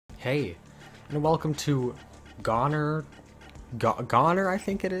Hey, and welcome to Gonner. Gonner, I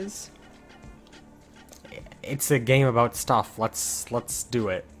think it is. It's a game about stuff. Let's do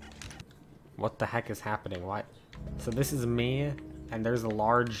it. What the heck is happening? What? So this is me, and there's a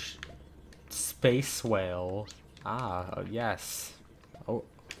large space whale. Ah, yes. Oh,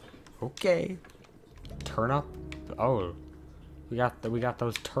 okay. Turnip. Oh, we got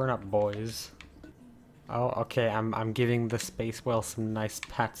those turnip boys. Oh, okay. I'm giving the space whale some nice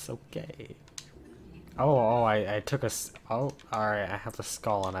pets. Okay. I took a. Oh, all right. I have a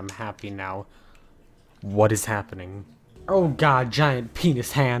skull, and I'm happy now. What is happening? Oh God, giant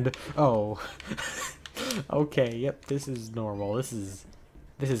penis hand. Oh. Okay. Yep. This is normal. This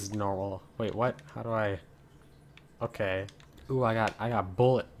is normal. Wait, what? How do I? Okay. Ooh, I got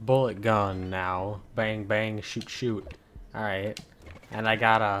bullet gun now. Bang bang, shoot shoot. All right. And I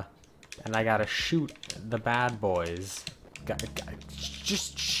gotta shoot the bad boys.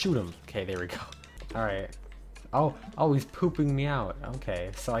 Just shoot them. Okay, there we go. All right. Oh, he's pooping me out.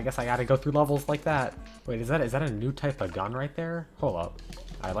 Okay, so I guess I gotta go through levels like that. Wait, is that a new type of gun right there? Hold up.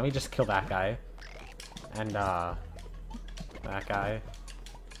 All right, let me just kill that guy. And that guy.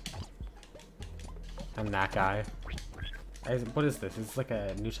 And that guy. What is this? It's like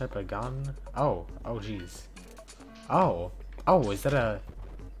a new type of gun? Oh, jeez. Oh, is that a...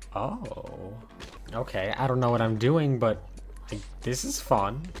 Oh. Okay, I don't know what I'm doing, but this is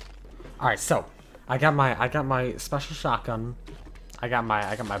fun. All right, so I got my special shotgun. I got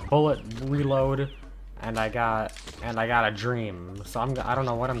my bullet reload, and I got a dream. So I don't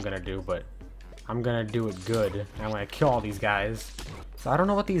know what I'm gonna do, but I'm gonna do it good. I'm gonna kill all these guys. So I don't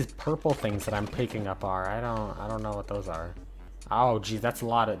know what these purple things that I'm picking up are. I don't know what those are. Oh geez, that's a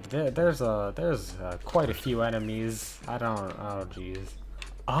lot of. There's quite a few enemies. Oh geez.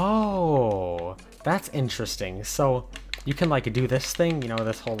 Oh, that's interesting. So you can like do this thing, you know,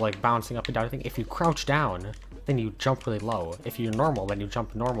 this whole like bouncing up and down thing. If you crouch down, then you jump really low. If you're normal, then you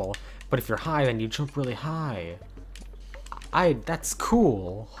jump normal. But if you're high, then you jump really high. That's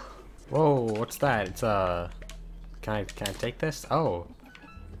cool. Whoa, what's that? It's can I take this? Oh.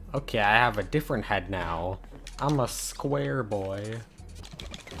 Okay, I have a different head now. I'm a square boy.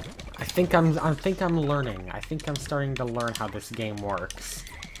 I think I'm learning. I think I'm starting to learn how this game works.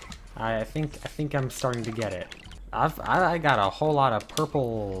 I think I'm starting to get it. I got a whole lot of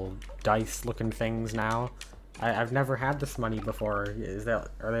purple dice looking things now. I've never had this money before.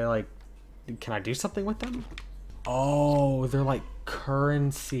 Are they like, can I do something with them? Oh, they're like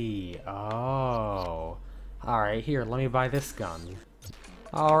currency. Oh. Alright, here, let me buy this gun.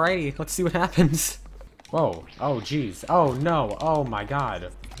 Alrighty, let's see what happens. Whoa, oh jeez. Oh no, oh my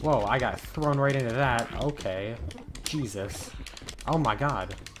god. Whoa, I got thrown right into that. Okay. Jesus. Oh my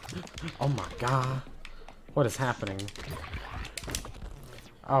god. Oh my god. What is happening?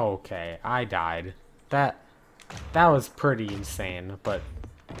 Okay, I died. That was pretty insane, but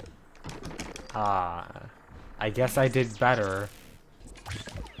I guess I did better.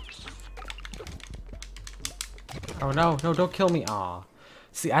 Oh no, don't kill me. Aw.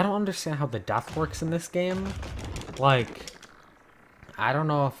 See, I don't understand how the death works in this game. Like, I don't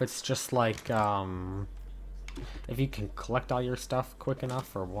know if it's just like, if you can collect all your stuff quick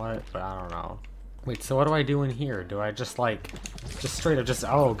enough or what, but I don't know. Wait, so what do I do in here? Do I just like, straight up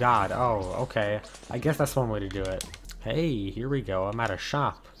oh god, oh, okay. I guess that's one way to do it. Hey, here we go, I'm at a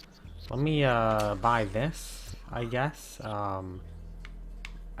shop. Let me, buy this, I guess. I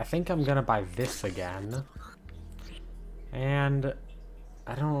think I'm gonna buy this again. And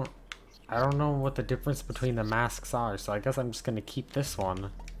I don't know what the difference between the masks are, so I guess I'm just gonna keep this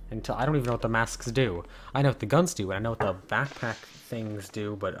one until I don't even know what the masks do. I know what the guns do, and I know what the backpack things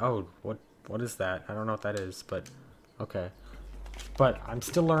do, but oh, what is that? I don't know what that is, but okay. But I'm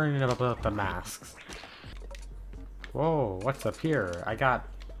still learning about the masks. Whoa, what's up here?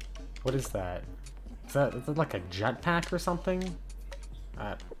 What is that? Is that like a jetpack or something?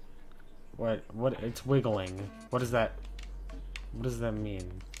 What? It's wiggling. What is that? What does that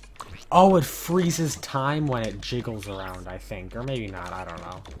mean? Oh, it freezes time when it jiggles around, I think. Or maybe not, I don't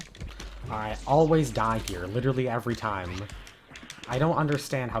know. I always die here, literally every time. I don't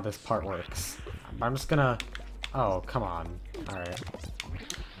understand how this part works. I'm just gonna... Oh, come on. Alright.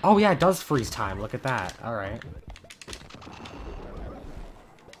 Oh yeah, it does freeze time, look at that. Alright.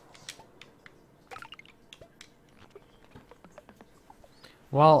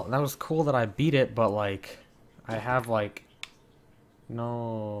 Well, that was cool that I beat it, but like... I have like...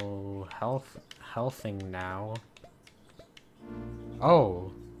 No healthing now.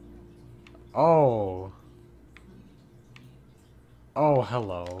 Oh. Oh,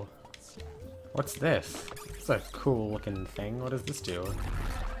 hello. What's this? It's a cool looking thing. What does this do?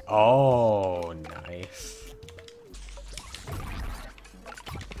 Oh, nice.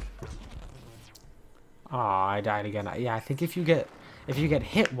 Oh, I died again. Yeah, I think if you get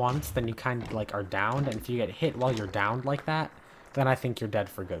hit once, then you kind of like are downed, and if you get hit while you're downed like that, then I think you're dead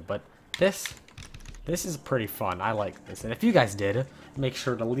for good. But this is pretty fun. I like this. And if you guys did, make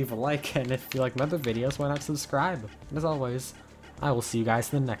sure to leave a like, and if you like my other videos, why not subscribe? And as always, I will see you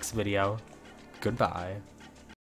guys in the next video. Goodbye.